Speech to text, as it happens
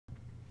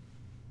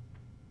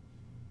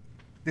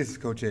This is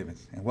Coach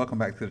Evans, and welcome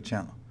back to the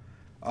channel.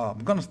 I'm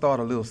going to start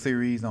a little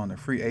series on the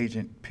free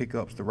agent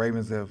pickups the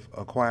Ravens have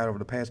acquired over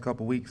the past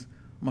couple weeks.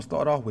 I'm going to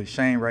start off with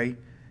Shane Ray,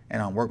 and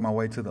I'll work my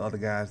way to the other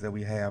guys that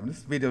we have. And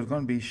this video is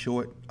going to be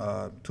short,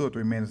 2 or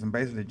 3 minutes, and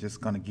basically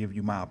just going to give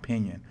you my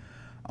opinion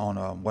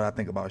on what I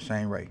think about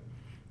Shane Ray.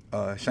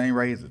 Shane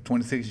Ray is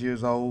 26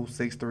 years old,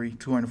 6'3",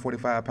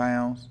 245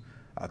 pounds.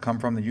 Come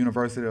from the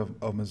University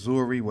of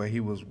Missouri, where he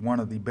was one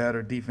of the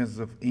better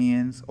defensive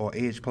ends or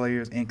edge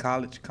players in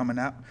college coming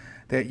out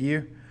that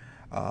year.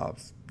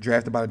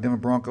 Drafted by the Denver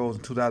Broncos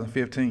in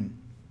 2015.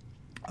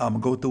 I'm going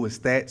to go through his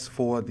stats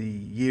for the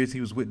years he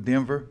was with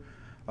Denver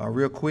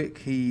real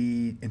quick.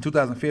 In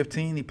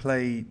 2015, he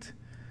played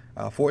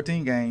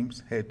 14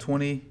 games, had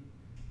 20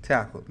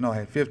 tackles. No,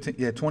 had 15.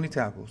 He had 20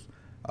 tackles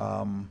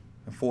and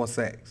 4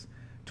 sacks.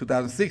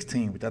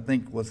 2016, which I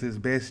think was his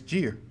best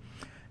year,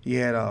 he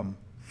had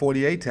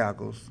 48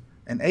 tackles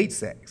and 8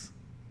 sacks.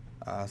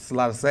 It's a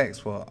lot of sacks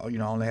for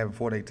only having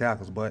 48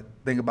 tackles, but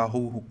think about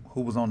who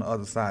was on the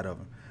other side of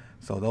him.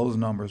 So those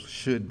numbers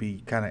should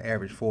be kind of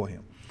average for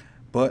him.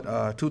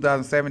 But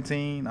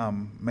 2017,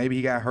 maybe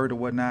he got hurt or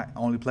whatnot.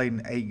 Only played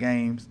in 8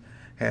 games,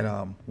 had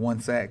 1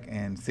 sack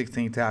and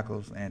 16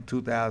 tackles. And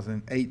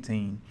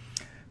 2018,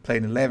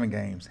 played in 11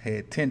 games,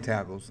 had 10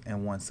 tackles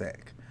and 1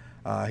 sack.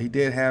 He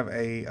did have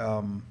a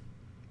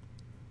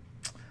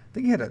I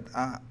think he had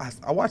I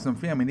watched some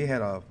film and he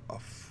had a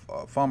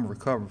fumble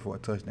recovery for a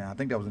touchdown. I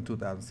think that was in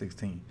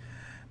 2016.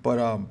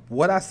 But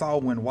what I saw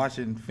when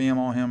watching film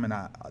on him, and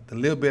the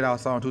little bit I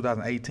saw in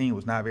 2018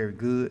 was not very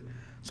good.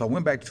 So I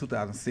went back to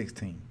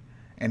 2016.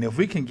 And if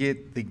we can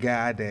get the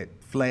guy that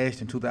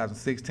flashed in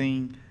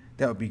 2016,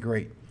 that would be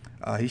great.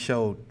 He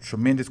showed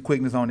tremendous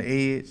quickness on the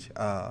edge.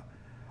 I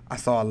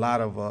saw a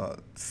lot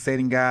of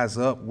setting guys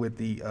up with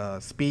the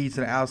speed to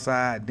the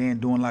outside, then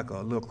doing like a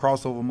little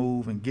crossover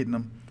move and getting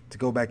them to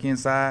go back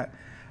inside.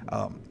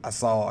 I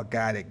saw a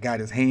guy that got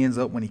his hands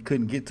up when he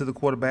couldn't get to the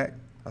quarterback.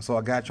 I saw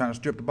a guy trying to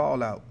strip the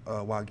ball out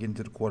while getting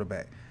to the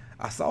quarterback.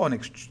 I saw an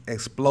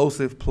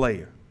explosive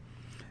player.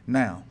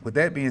 Now, with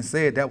that being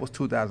said, that was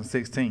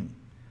 2016.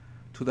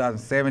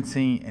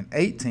 2017 and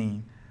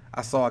 18,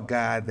 I saw a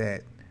guy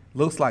that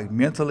looks like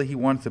mentally he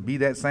wanted to be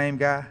that same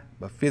guy,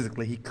 but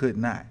physically he could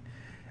not.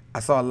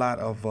 I saw a lot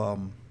of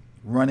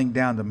running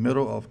down the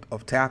middle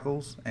of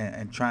tackles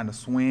and trying to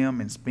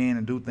swim and spin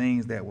and do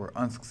things that were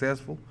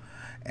unsuccessful.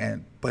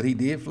 But he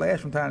did flash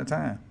from time to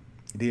time.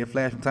 He did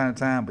flash from time to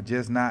time, but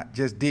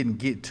just didn't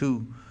get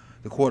to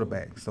the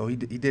quarterback. So he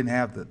didn't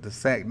have the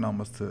sack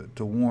numbers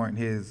to warrant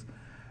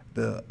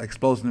the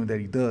explosiveness that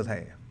he does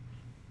have.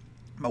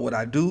 But what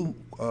I do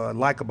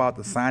like about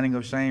the signing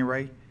of Shane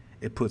Ray,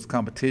 it puts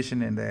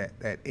competition in that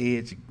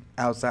edge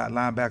outside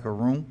linebacker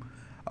room.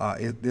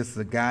 This is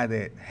a guy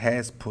that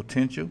has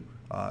potential.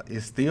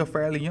 Is still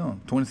fairly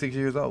young, 26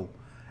 years old,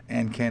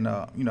 and can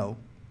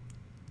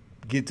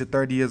get to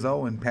 30 years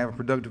old and have a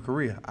productive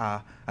career.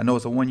 I know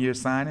it's a 1-year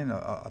signing.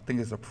 I think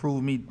it's a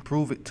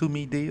prove it to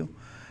me deal,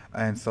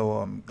 and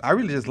so I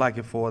really just like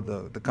it for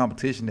the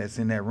competition that's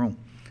in that room.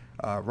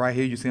 Right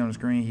here you see on the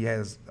screen he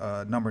has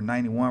number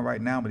 91 right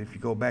now, but if you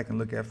go back and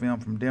look at film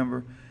from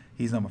Denver,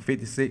 he's number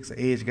 56, an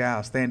edge guy,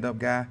 a stand-up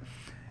guy.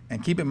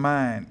 And keep in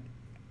mind,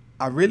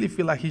 I really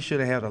feel like he should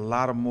have had a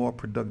lot of more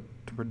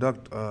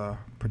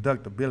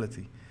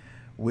productability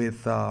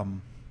with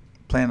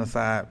playing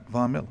aside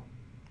Von Miller,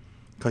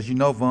 because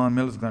Von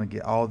Miller's going to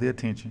get all the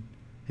attention.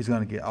 He's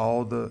going to get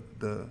all the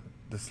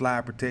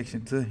slide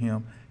protection to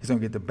him. He's going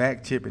to get the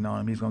back chipping on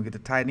him. He's going to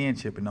get the tight end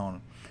chipping on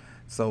him.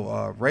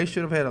 So Ray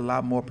should have had a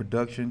lot more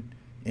production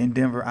in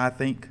Denver, I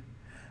think.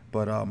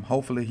 But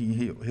hopefully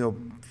he'll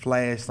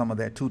flash some of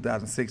that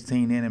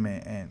 2016 in him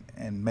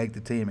and make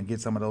the team and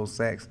get some of those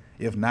sacks.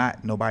 If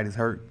not, nobody's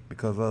hurt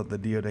because of the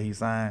deal that he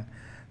signed.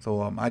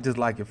 So I just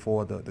like it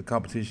for the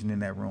competition in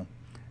that room.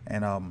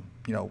 And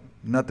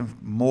nothing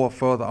more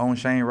further on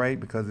Shane Ray,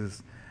 because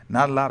it's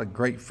not a lot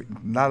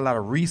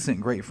of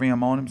recent great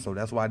film on him. So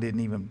that's why I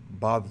didn't even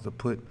bother to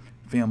put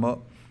film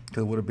up,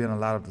 because it would have been a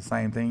lot of the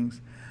same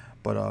things.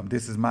 But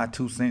this is my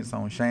 2 cents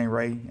on Shane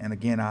Ray. And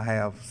again, I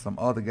have some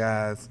other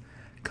guys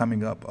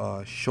coming up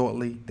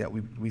shortly that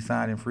we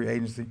signed in free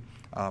agency.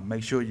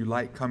 Make sure you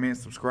like, comment,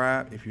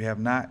 subscribe. If you have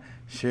not,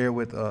 share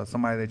with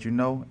somebody that you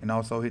know, and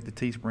also hit the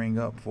Teespring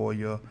up for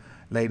your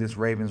latest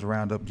Ravens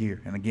Roundup gear.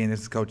 And again,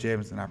 this is Coach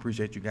Evans, and I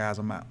appreciate you guys.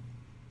 I'm out.